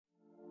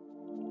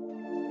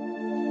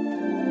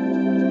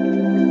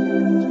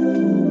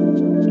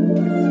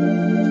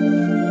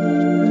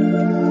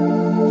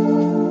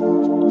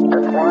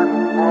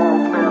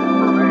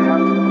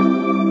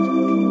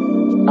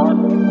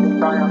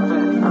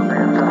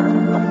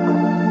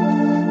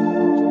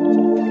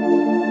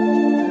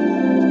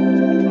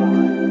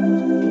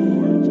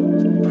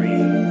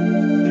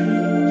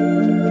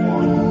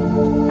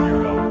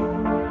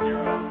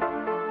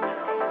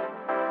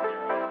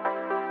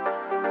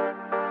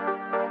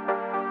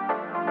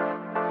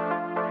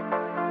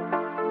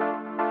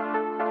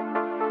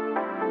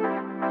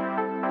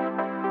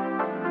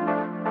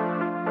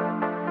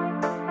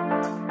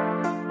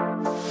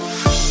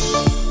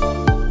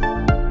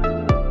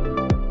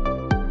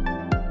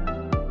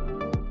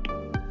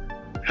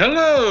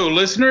Hello,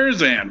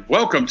 listeners, and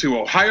welcome to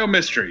Ohio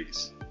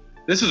Mysteries.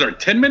 This is our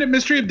 10-minute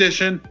mystery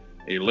edition,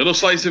 a little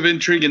slice of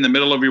intrigue in the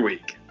middle of your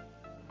week.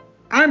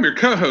 I'm your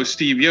co-host,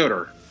 Steve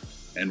Yoder,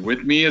 and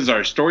with me is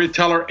our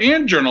storyteller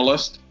and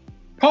journalist,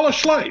 Paula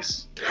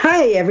Schleiss.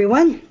 Hi,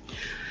 everyone.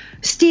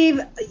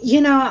 Steve,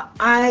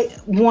 I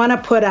want to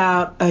put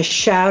out a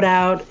shout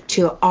out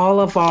to all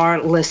of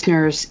our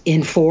listeners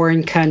in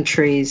foreign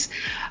countries.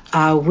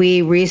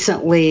 We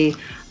recently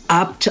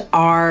upped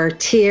our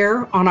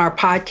tier on our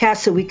podcast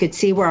so we could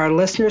see where our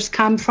listeners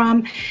come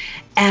from,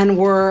 and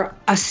we're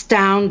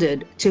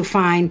astounded to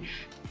find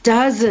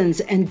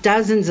dozens and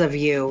dozens of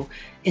you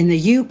in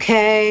the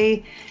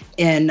UK,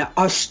 in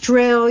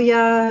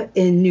Australia,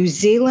 in New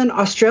Zealand.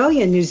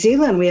 Australia and New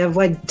Zealand, we have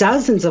like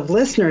dozens of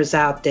listeners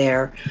out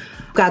there.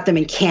 Got them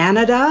in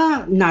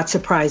Canada, not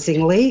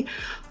surprisingly.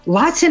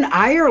 Lots in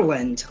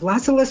Ireland,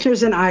 lots of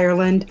listeners in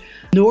Ireland,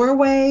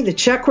 Norway, the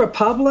Czech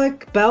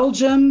Republic,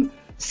 Belgium,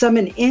 some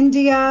in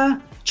India,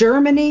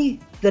 Germany,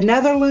 the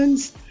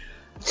Netherlands.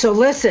 So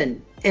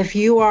listen, if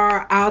you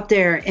are out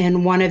there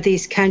in one of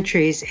these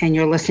countries and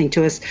you're listening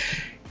to us,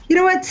 you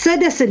know what?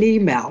 Send us an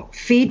email,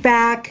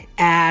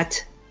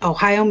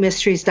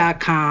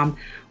 feedback@ohiomysteries.com.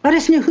 Let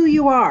us know who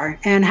you are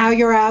and how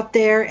you're out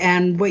there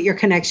and what your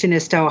connection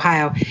is to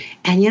Ohio.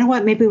 And you know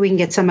what? Maybe we can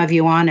get some of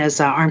you on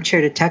as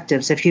armchair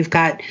detectives. If you've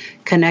got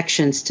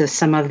connections to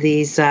some of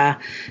these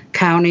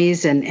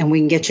counties and we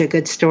can get you a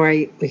good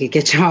story, we could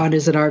get you on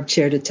as an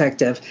armchair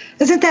detective.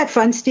 Isn't that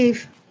fun,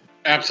 Steve?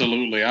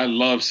 Absolutely. I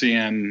love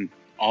seeing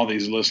all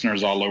these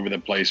listeners all over the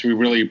place. We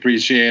really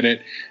appreciate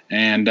it.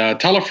 And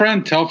tell a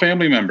friend, tell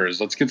family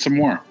members. Let's get some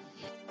more.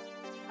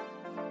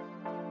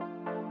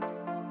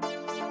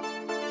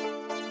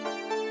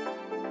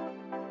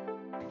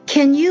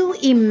 Can you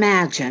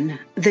imagine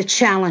the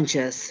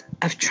challenges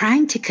of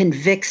trying to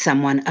convict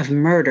someone of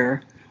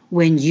murder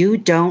when you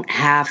don't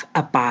have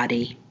a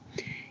body?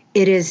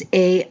 It is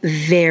a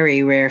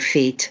very rare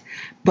feat,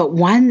 but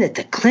one that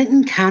the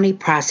Clinton County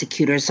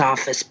Prosecutor's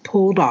Office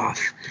pulled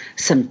off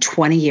some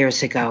 20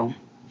 years ago.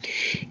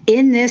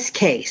 In this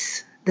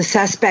case, the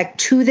suspect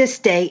to this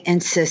day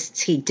insists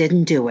he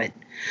didn't do it,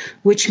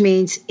 which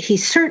means he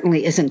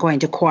certainly isn't going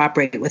to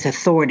cooperate with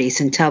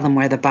authorities and tell them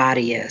where the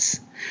body is.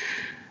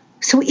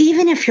 So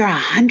even if you're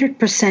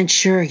 100%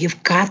 sure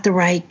you've got the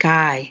right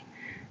guy,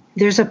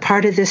 there's a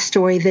part of this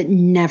story that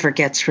never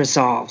gets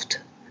resolved.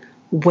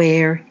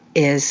 Where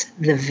is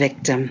the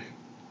victim?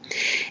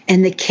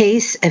 In the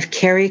case of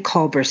Carrie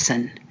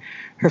Culberson,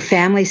 her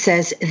family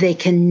says they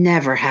can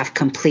never have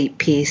complete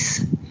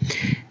peace.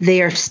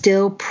 They are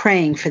still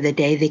praying for the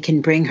day they can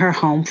bring her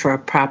home for a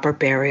proper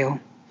burial.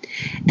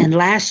 And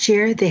last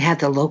year, they had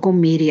the local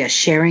media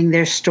sharing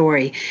their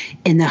story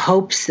in the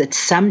hopes that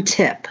some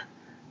tip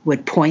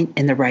would point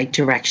in the right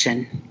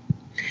direction.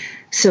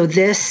 So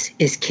this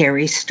is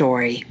Carrie's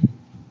story.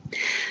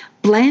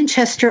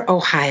 Blanchester,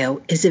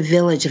 Ohio is a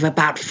village of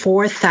about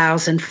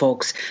 4,000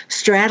 folks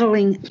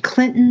straddling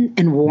Clinton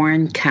and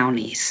Warren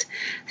counties.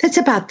 That's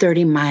about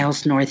 30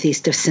 miles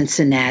northeast of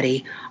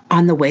Cincinnati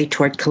on the way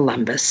toward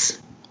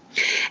Columbus.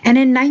 And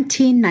in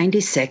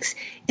 1996,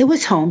 it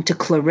was home to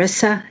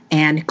Clarissa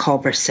Ann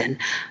Culberson,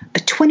 a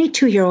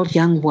 22-year-old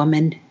young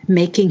woman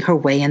making her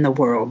way in the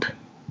world.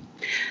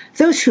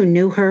 Those who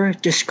knew her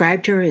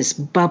described her as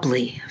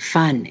bubbly,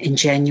 fun, and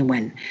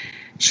genuine.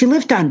 She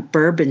lived on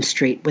Bourbon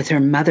Street with her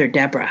mother,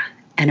 Deborah,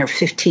 and her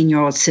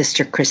 15-year-old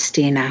sister,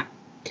 Christina.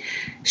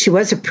 She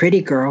was a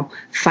pretty girl,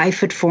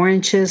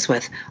 5'4"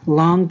 with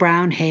long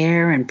brown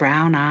hair and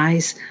brown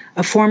eyes,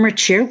 a former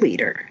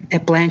cheerleader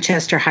at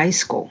Blanchester High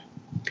School.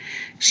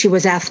 She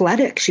was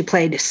athletic. She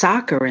played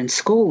soccer in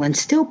school and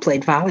still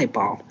played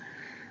volleyball.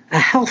 A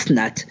health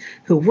nut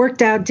who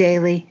worked out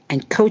daily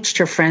and coached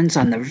her friends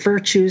on the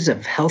virtues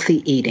of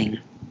healthy eating.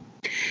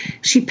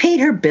 She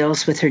paid her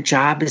bills with her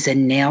job as a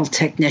nail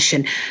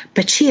technician,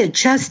 but she had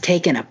just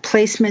taken a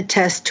placement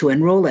test to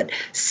enroll at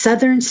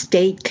Southern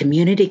State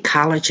Community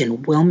College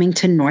in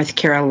Wilmington, North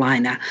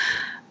Carolina,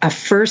 a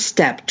first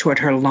step toward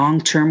her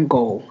long-term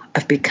goal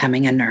of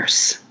becoming a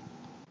nurse.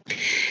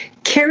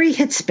 Carrie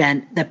had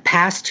spent the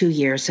past 2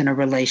 years in a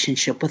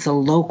relationship with a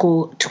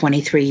local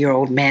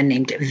 23-year-old man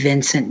named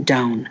Vincent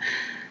Doan,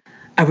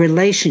 a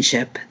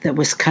relationship that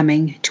was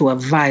coming to a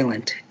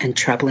violent and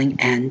troubling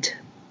end.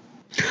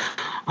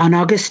 On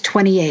August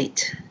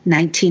 28,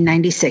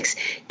 1996,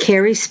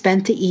 Carrie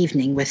spent the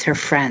evening with her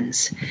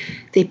friends.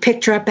 They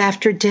picked her up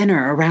after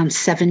dinner around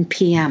 7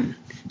 p.m.,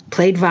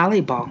 played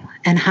volleyball,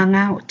 and hung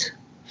out.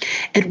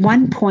 At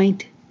one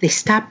point, they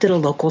stopped at a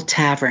local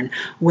tavern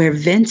where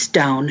Vince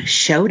Doan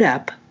showed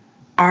up,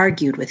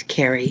 argued with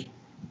Carrie,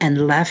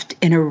 and left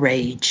in a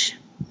rage.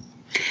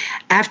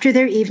 After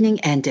their evening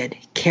ended,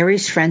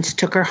 Carrie's friends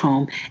took her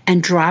home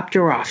and dropped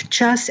her off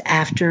just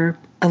after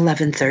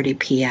 11:30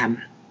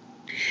 p.m.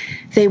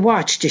 They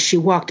watched as she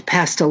walked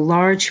past a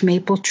large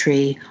maple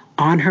tree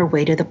on her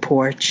way to the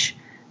porch,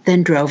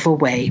 then drove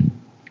away.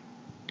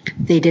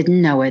 They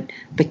didn't know it,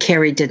 but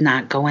Carrie did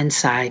not go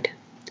inside.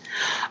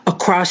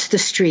 Across the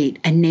street,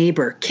 a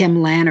neighbor,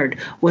 Kim Lannard,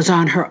 was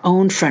on her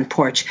own front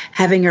porch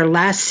having her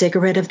last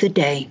cigarette of the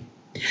day.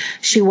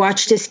 She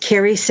watched as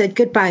Carrie said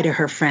goodbye to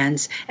her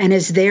friends and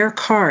as their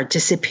car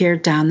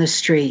disappeared down the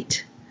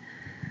street.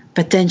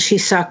 But then she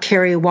saw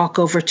Carrie walk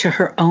over to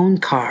her own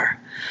car,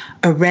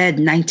 a red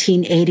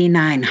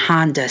 1989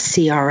 Honda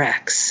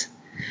CRX.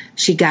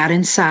 She got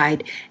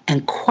inside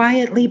and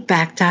quietly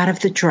backed out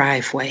of the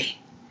driveway.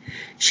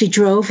 She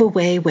drove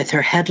away with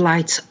her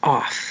headlights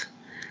off,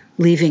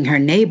 leaving her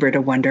neighbor to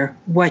wonder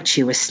what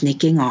she was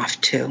sneaking off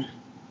to.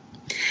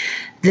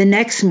 The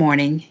next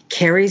morning,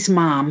 Carrie's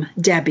mom,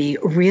 Debbie,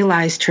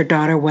 realized her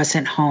daughter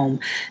wasn't home.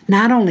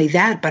 Not only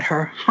that, but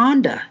her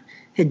Honda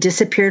had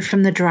disappeared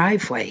from the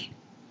driveway.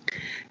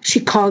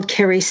 She called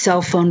Carrie's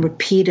cell phone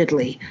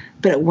repeatedly,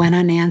 but it went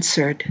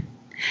unanswered.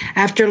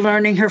 After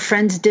learning her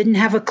friends didn't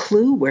have a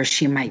clue where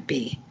she might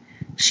be,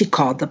 she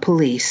called the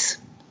police.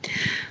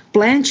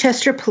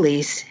 Blanchester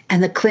Police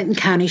and the Clinton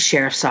County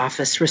Sheriff's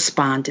Office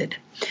responded.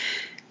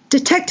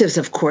 Detectives,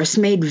 of course,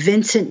 made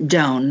Vincent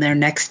Doan their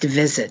next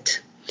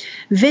visit.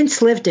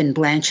 Vince lived in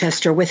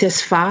Blanchester with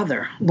his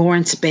father,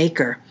 Lawrence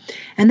Baker,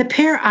 and the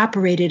pair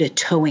operated a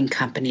towing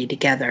company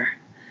together.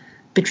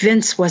 But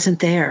Vince wasn't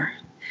there.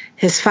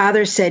 His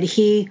father said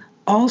he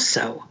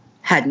also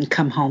hadn't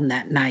come home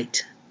that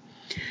night.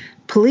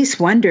 Police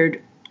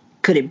wondered,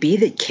 could it be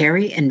that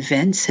Carrie and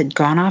Vince had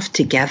gone off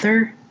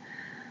together?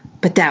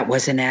 But that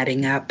wasn't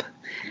adding up.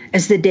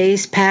 As the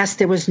days passed,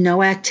 there was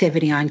no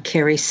activity on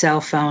Carrie's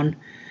cell phone,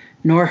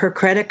 nor her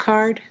credit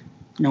card,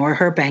 nor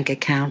her bank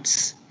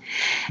accounts.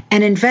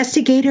 And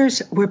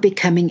investigators were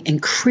becoming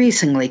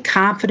increasingly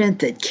confident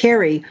that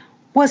Carrie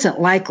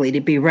wasn't likely to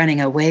be running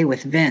away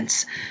with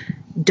Vince.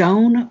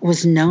 Doan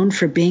was known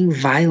for being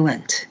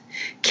violent.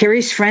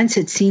 Carrie's friends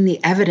had seen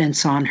the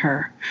evidence on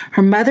her.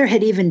 Her mother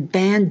had even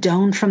banned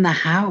Doan from the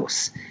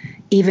house,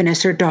 even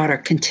as her daughter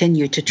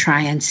continued to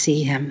try and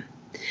see him.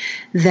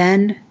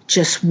 Then,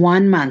 just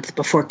 1 month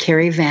before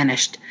Carrie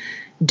vanished,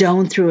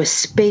 Doan threw a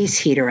space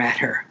heater at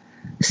her,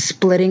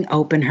 splitting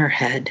open her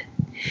head.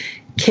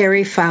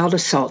 Carrie filed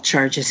assault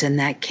charges in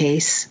that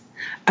case.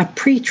 A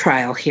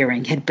pretrial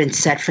hearing had been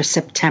set for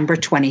September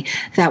 20.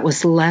 That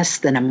was less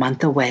than a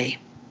month away.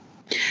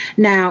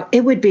 Now,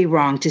 it would be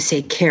wrong to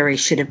say Carrie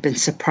should have been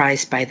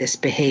surprised by this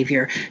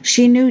behavior.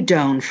 She knew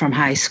Doan from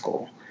high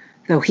school,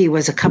 though he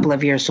was a couple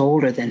of years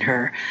older than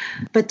her.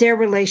 But their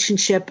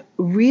relationship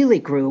really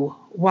grew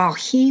while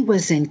he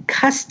was in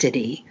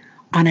custody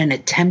on an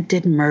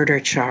attempted murder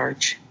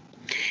charge.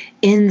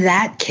 In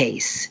that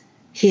case,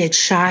 he had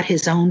shot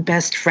his own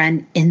best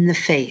friend in the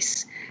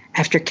face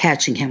after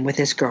catching him with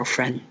his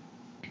girlfriend.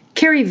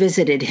 Carrie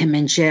visited him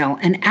in jail,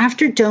 and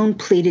after Doan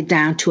pleaded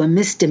down to a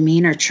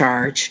misdemeanor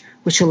charge,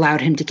 which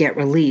allowed him to get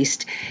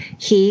released,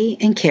 he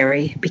and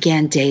Carrie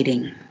began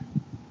dating.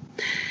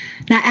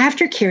 Now,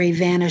 after Carrie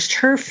vanished,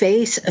 her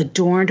face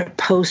adorned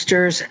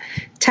posters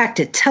tacked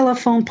to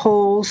telephone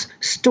poles,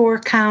 store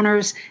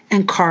counters,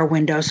 and car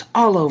windows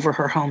all over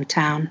her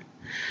hometown.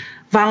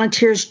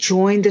 Volunteers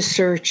joined the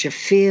search of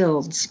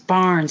fields,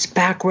 barns,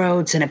 back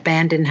roads, and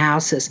abandoned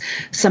houses.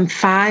 Some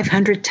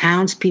 500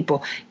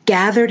 townspeople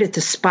gathered at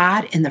the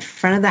spot in the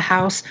front of the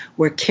house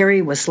where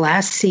Carrie was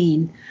last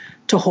seen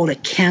to hold a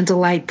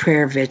candlelight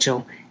prayer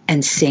vigil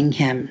and sing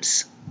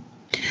hymns.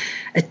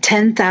 A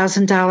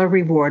 $10,000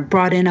 reward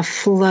brought in a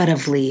flood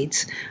of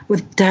leads,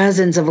 with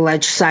dozens of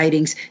alleged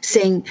sightings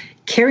saying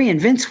Carrie and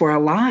Vince were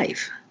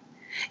alive.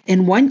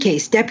 In one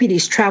case,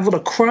 deputies traveled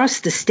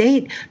across the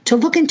state to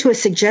look into a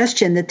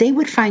suggestion that they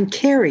would find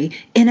Carrie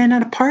in an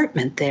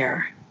apartment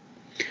there.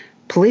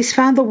 Police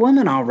found the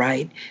woman all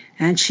right,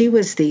 and she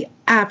was the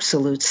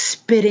absolute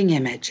spitting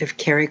image of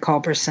Carrie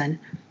Culberson.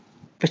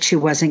 But she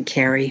wasn't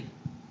Carrie.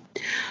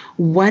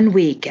 1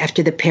 week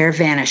after the pair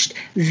vanished,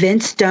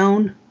 Vince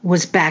Doan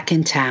was back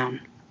in town,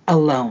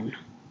 alone.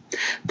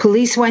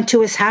 Police went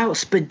to his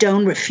house, but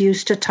Doan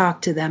refused to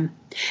talk to them,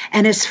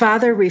 and his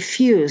father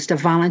refused a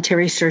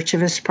voluntary search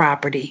of his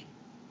property.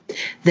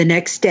 The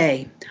next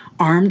day,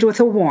 armed with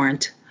a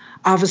warrant,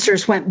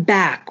 officers went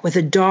back with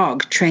a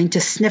dog trained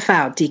to sniff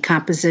out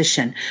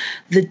decomposition.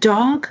 The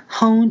dog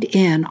honed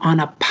in on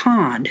a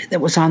pond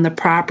that was on the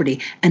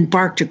property and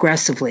barked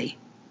aggressively.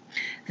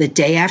 The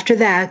day after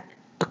that,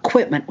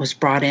 equipment was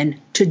brought in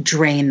to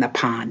drain the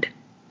pond.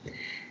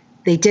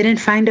 They didn't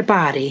find a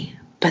body,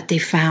 but they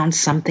found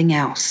something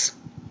else.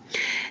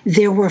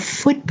 There were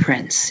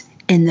footprints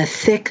in the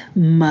thick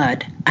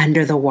mud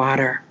under the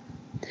water.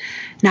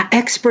 Now,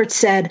 experts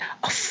said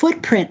a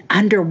footprint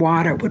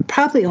underwater would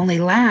probably only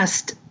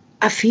last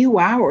a few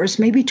hours,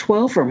 maybe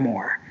 12 or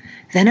more.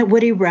 Then it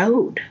would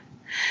erode.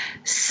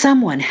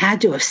 Someone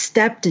had to have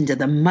stepped into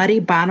the muddy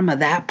bottom of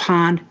that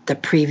pond the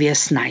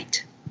previous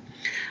night.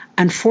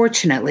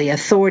 Unfortunately,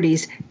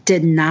 authorities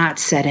did not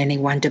set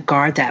anyone to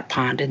guard that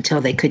pond until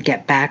they could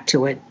get back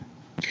to it.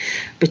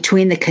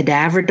 Between the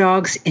cadaver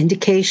dog's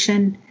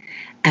indication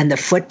and the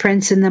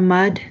footprints in the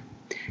mud,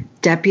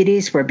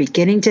 deputies were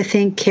beginning to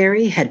think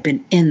Carrie had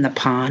been in the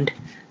pond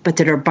but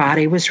that her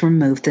body was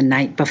removed the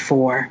night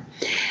before.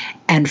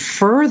 And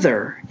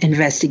further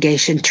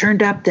investigation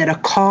turned up that a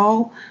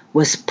call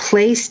was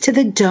placed to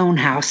the Doan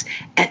house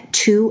at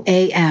 2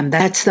 a.m.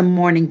 That's the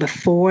morning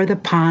before the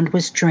pond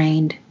was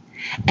drained,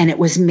 and it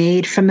was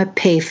made from a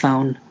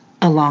payphone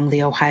along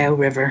the Ohio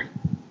River.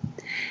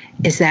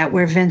 Is that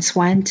where Vince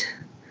went?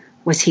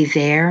 Was he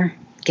there,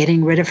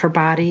 getting rid of her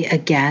body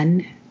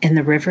again in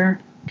the river?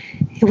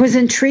 It was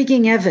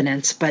intriguing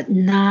evidence, but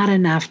not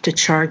enough to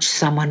charge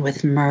someone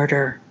with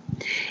murder.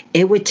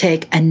 It would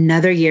take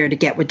another year to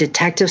get what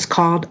detectives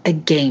called a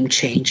game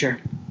changer.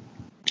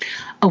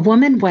 A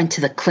woman went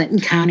to the Clinton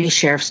County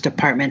Sheriff's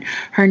Department.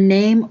 Her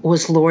name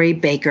was Lori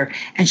Baker,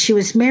 and she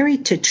was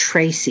married to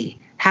Tracy,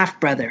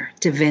 half-brother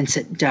to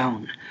Vincent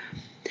Doan.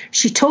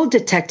 She told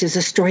detectives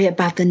a story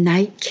about the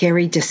night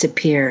Carrie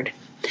disappeared.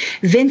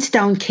 Vince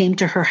Doan came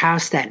to her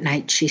house that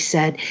night, she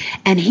said,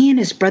 and he and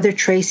his brother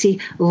Tracy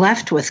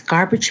left with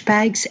garbage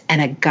bags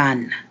and a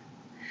gun.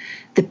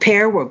 The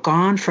pair were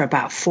gone for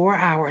about 4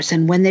 hours,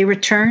 and when they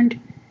returned,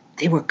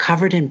 they were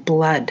covered in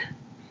blood.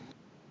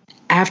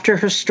 After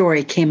her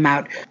story came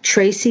out,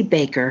 Tracy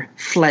Baker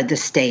fled the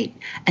state.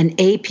 An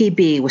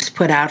APB was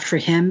put out for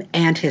him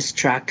and his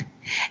truck,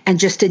 and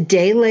just a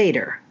day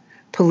later,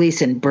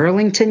 police in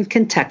Burlington,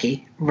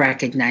 Kentucky,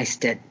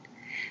 recognized it.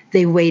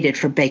 They waited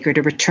for Baker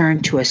to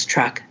return to his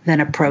truck, then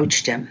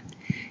approached him.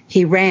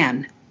 He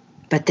ran,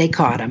 but they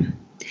caught him.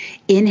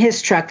 In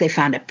his truck, they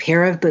found a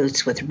pair of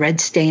boots with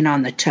red stain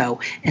on the toe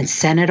and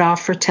sent it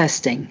off for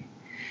testing.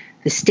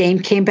 The stain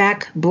came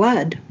back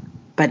blood,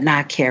 but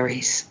not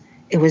Carrie's.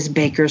 It was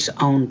Baker's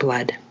own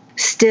blood.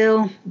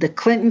 Still, the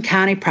Clinton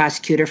County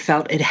prosecutor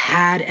felt it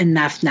had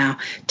enough now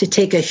to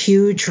take a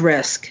huge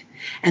risk,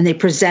 and they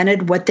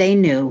presented what they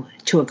knew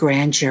to a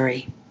grand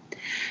jury.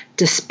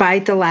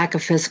 Despite the lack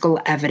of physical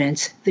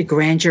evidence, the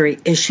grand jury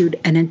issued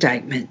an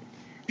indictment.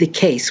 The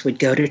case would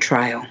go to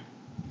trial.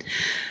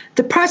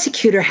 The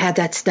prosecutor had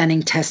that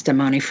stunning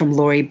testimony from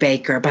Lori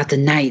Baker about the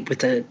night with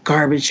the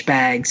garbage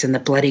bags and the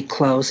bloody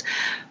clothes,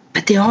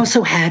 but they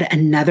also had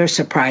another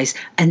surprise,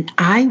 an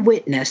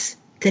eyewitness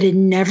that had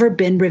never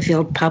been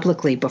revealed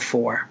publicly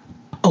before.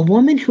 A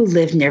woman who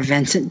lived near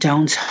Vincent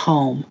Doan's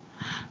home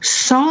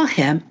saw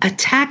him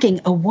attacking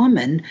a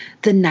woman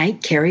the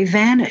night Carrie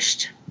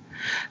vanished.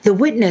 The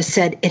witness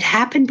said it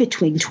happened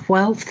between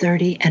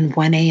 12:30 and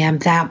 1 a.m.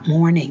 that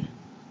morning.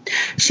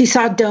 She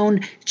saw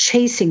Doan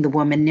chasing the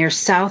woman near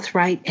South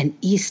Wright and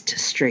East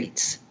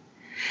Streets.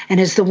 And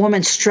as the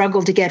woman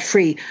struggled to get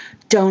free,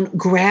 Doan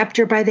grabbed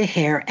her by the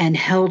hair and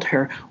held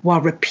her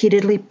while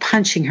repeatedly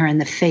punching her in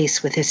the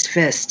face with his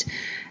fist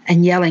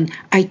and yelling,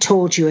 "I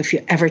told you if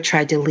you ever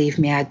tried to leave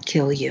me, I'd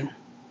kill you."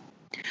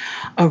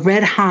 A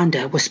red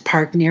Honda was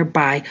parked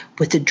nearby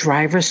with the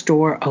driver's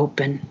door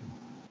open.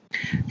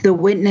 The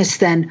witness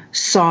then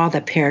saw the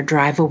pair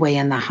drive away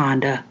in the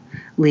Honda,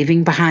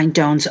 leaving behind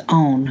Doan's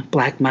own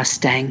black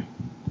Mustang.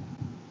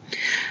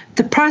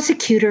 The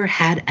prosecutor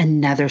had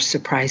another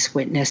surprise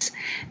witness,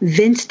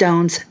 Vince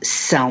Doan's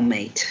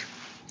cellmate.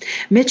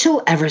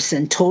 Mitchell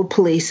Everson told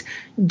police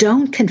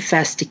Doan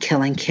confessed to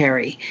killing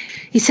Carrie.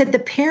 He said the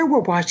pair were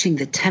watching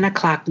the 10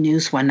 o'clock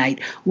news one night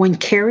when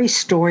Carrie's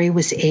story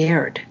was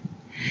aired.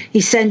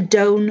 He said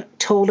Doan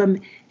told him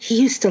he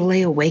used to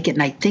lay awake at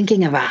night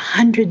thinking of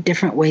 100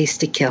 different ways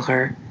to kill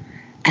her,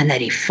 and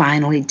that he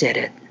finally did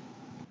it.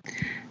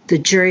 The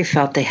jury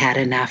felt they had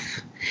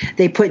enough.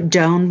 They put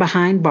Doan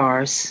behind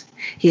bars.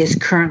 He is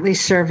currently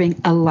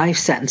serving a life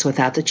sentence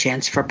without the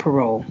chance for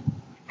parole.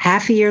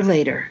 Half a year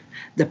later,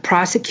 the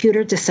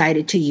prosecutor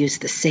decided to use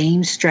the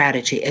same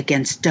strategy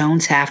against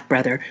Doan's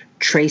half-brother,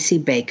 Tracy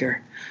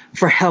Baker,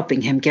 for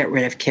helping him get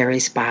rid of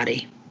Carrie's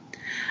body.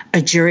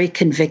 A jury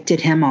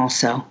convicted him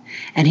also,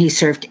 and he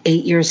served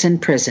 8 years in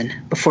prison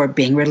before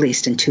being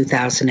released in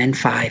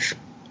 2005.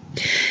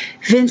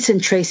 Vince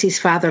and Tracy's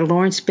father,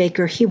 Lawrence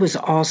Baker, he was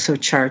also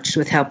charged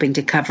with helping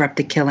to cover up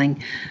the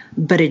killing,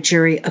 but a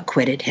jury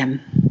acquitted him.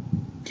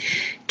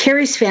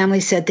 Carrie's family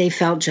said they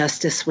felt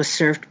justice was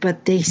served,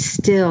 but they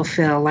still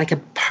feel like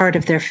a part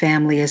of their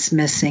family is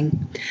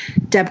missing.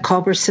 Deb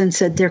Culberson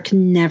said there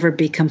can never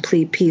be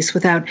complete peace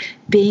without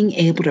being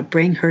able to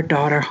bring her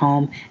daughter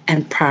home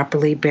and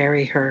properly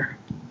bury her.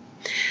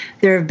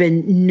 There have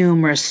been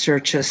numerous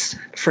searches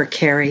for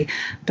Carrie,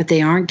 but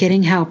they aren't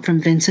getting help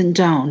from Vincent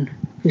Doan,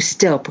 who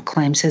still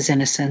proclaims his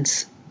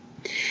innocence.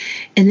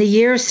 In the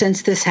years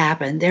since this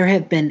happened, there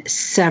have been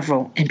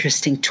several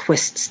interesting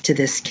twists to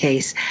this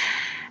case.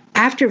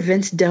 After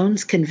Vince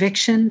Doan's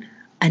conviction,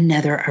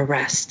 another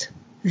arrest.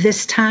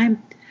 This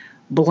time,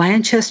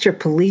 Blanchester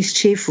Police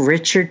Chief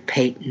Richard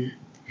Payton.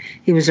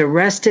 He was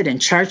arrested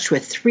and charged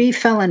with 3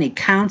 felony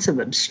counts of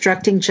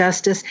obstructing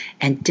justice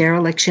and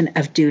dereliction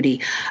of duty.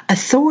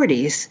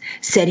 Authorities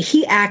said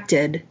he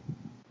acted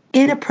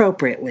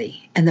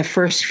inappropriately in the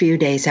first few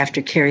days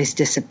after Carrie's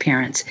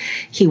disappearance.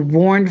 He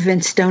warned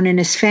Vince Doan and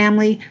his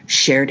family,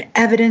 shared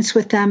evidence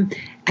with them,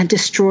 and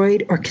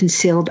destroyed or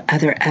concealed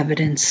other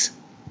evidence.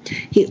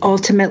 He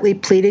ultimately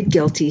pleaded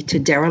guilty to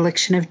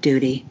dereliction of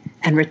duty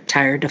and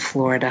retired to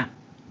Florida.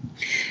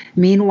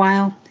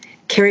 Meanwhile,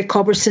 Carrie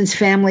Culberson's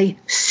family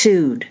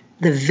sued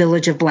the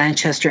Village of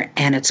Blanchester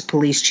and its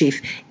police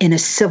chief in a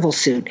civil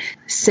suit,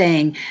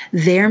 saying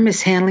their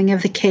mishandling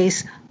of the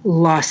case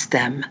lost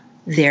them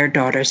their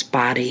daughter's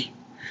body.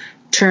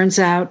 Turns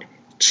out,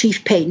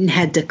 Chief Payton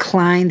had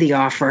declined the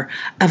offer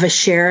of a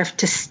sheriff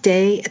to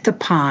stay at the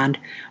pond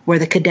where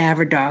the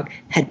cadaver dog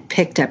had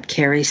picked up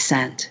Carrie's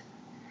scent.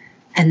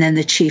 And then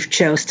the chief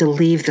chose to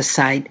leave the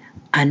site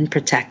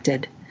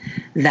unprotected.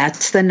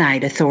 That's the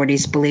night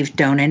authorities believe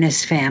Doan and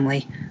his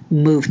family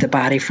moved the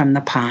body from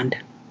the pond.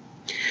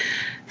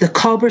 The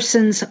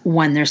Culbersons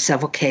won their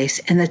civil case,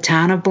 and the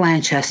town of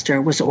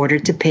Blanchester was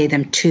ordered to pay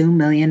them $2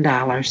 million.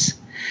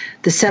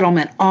 The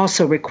settlement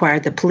also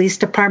required the police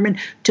department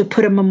to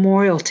put a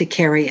memorial to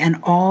Carrie and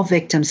all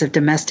victims of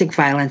domestic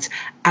violence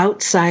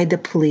outside the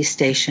police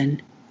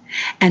station,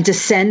 and to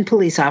send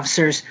police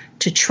officers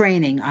to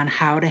training on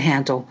how to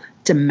handle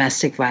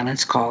domestic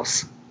violence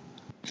calls.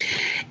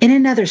 In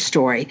another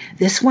story,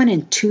 this one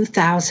in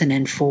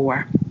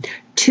 2004,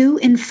 2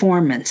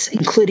 informants,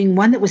 including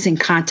one that was in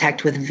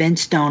contact with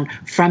Vince Doan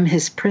from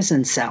his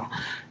prison cell,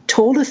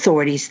 told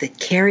authorities that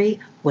Carrie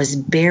was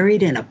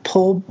buried in a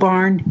pole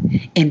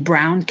barn in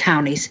Brown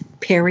County's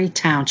Perry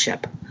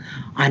Township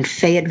on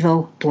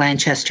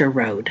Fayetteville-Blanchester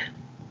Road.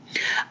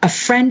 A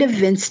friend of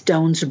Vince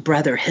Doan's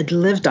brother had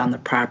lived on the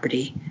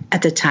property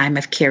at the time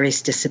of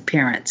Carrie's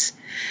disappearance.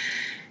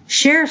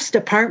 Sheriff's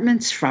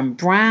departments from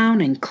Brown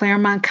and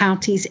Claremont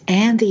counties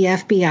and the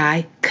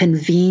FBI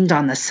convened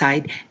on the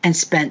site and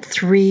spent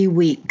 3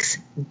 weeks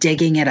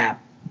digging it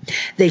up.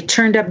 They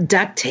turned up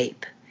duct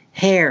tape,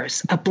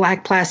 hairs, a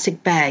black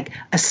plastic bag,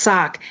 a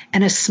sock,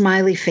 and a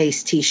smiley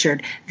face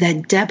t-shirt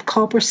that Deb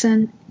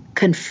Culberson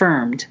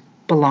confirmed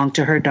belonged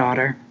to her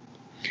daughter.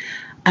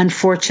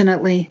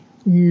 Unfortunately,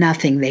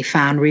 nothing they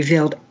found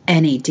revealed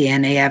any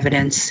DNA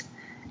evidence,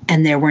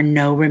 and there were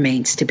no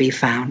remains to be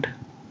found.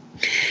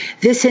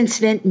 This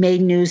incident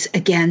made news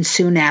again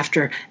soon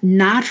after,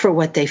 not for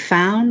what they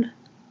found,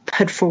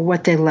 but for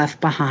what they left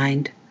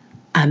behind.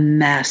 A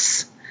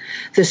mess.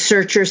 The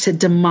searchers had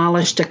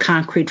demolished a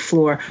concrete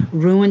floor,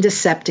 ruined a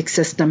septic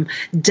system,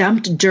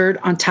 dumped dirt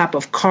on top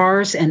of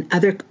cars and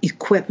other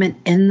equipment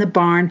in the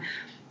barn,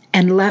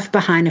 and left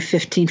behind a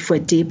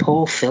 15-foot deep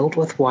hole filled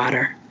with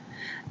water.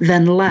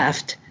 Then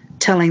left,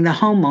 telling the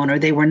homeowner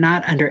they were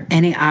not under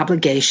any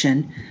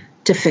obligation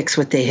to fix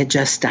what they had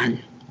just done.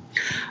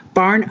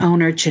 Barn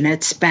owner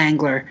Jeanette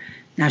Spangler,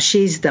 now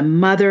she's the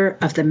mother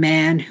of the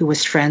man who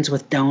was friends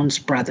with Doan's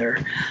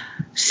brother,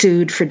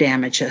 sued for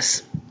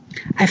damages.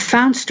 I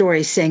found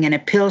stories saying an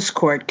appeals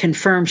court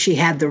confirmed she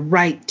had the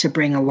right to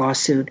bring a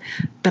lawsuit,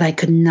 but I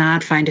could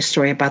not find a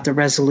story about the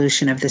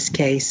resolution of this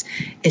case.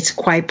 It's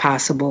quite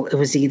possible it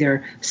was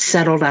either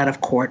settled out of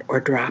court or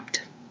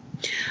dropped.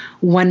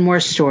 One more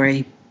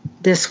story.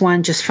 This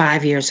one just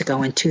 5 years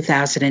ago in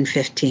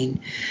 2015.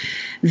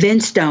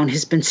 Vince Doan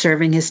has been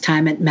serving his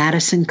time at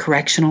Madison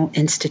Correctional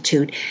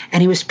Institute,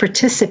 and he was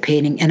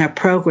participating in a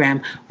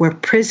program where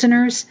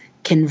prisoners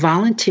can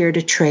volunteer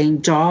to train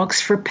dogs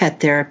for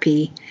pet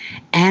therapy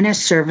and as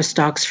service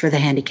dogs for the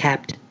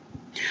handicapped.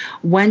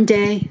 One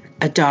day,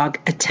 a dog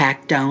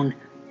attacked Doan,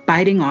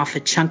 biting off a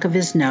chunk of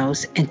his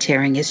nose and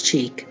tearing his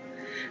cheek.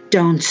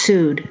 Doan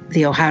sued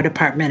the Ohio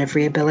Department of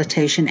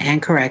Rehabilitation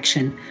and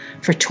Correction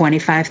for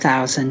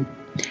 $25,000,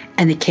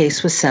 and the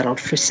case was settled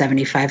for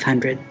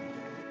 $7,500.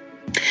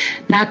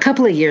 Now, a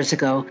couple of years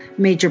ago,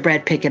 Major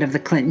Brad Pickett of the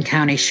Clinton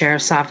County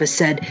Sheriff's Office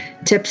said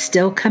tips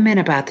still come in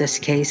about this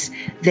case.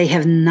 They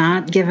have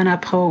not given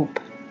up hope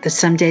that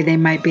someday they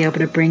might be able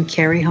to bring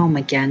Carrie home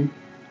again.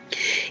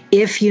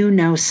 If you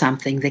know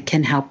something that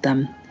can help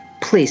them,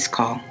 please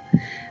call.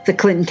 The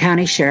Clinton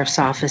County Sheriff's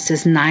Office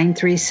is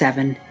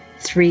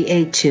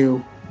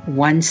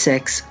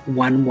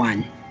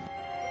 937-382-1611.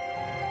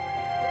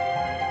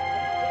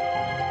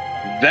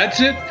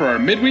 That's it for our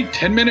midweek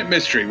 10-minute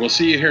mystery. We'll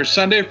see you here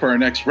Sunday for our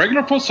next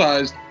regular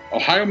full-sized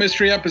Ohio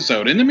Mystery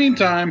episode. In the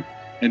meantime,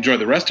 enjoy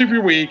the rest of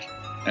your week,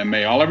 and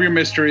may all of your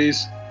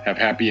mysteries have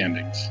happy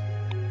endings.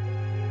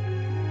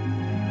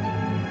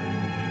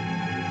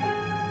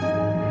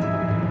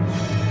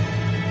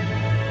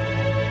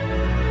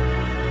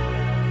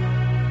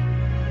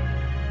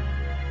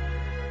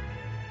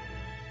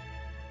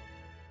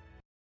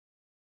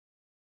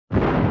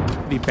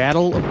 The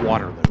Battle of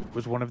Waterloo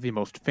was one of the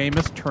most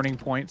famous turning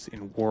points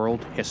in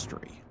world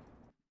history.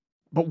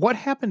 But what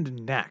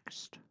happened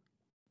next?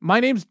 My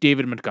name's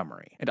David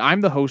Montgomery, and I'm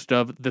the host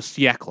of The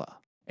Siècle,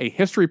 a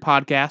history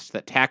podcast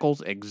that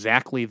tackles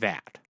exactly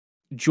that.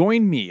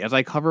 Join me as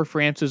I cover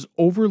France's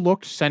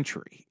overlooked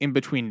century in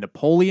between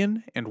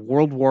Napoleon and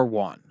World War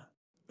I.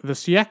 The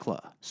Siècle,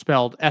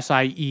 spelled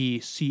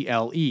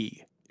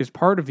S-I-E-C-L-E, is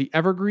part of the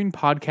Evergreen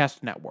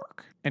Podcast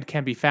Network and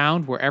can be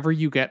found wherever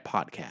you get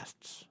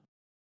podcasts.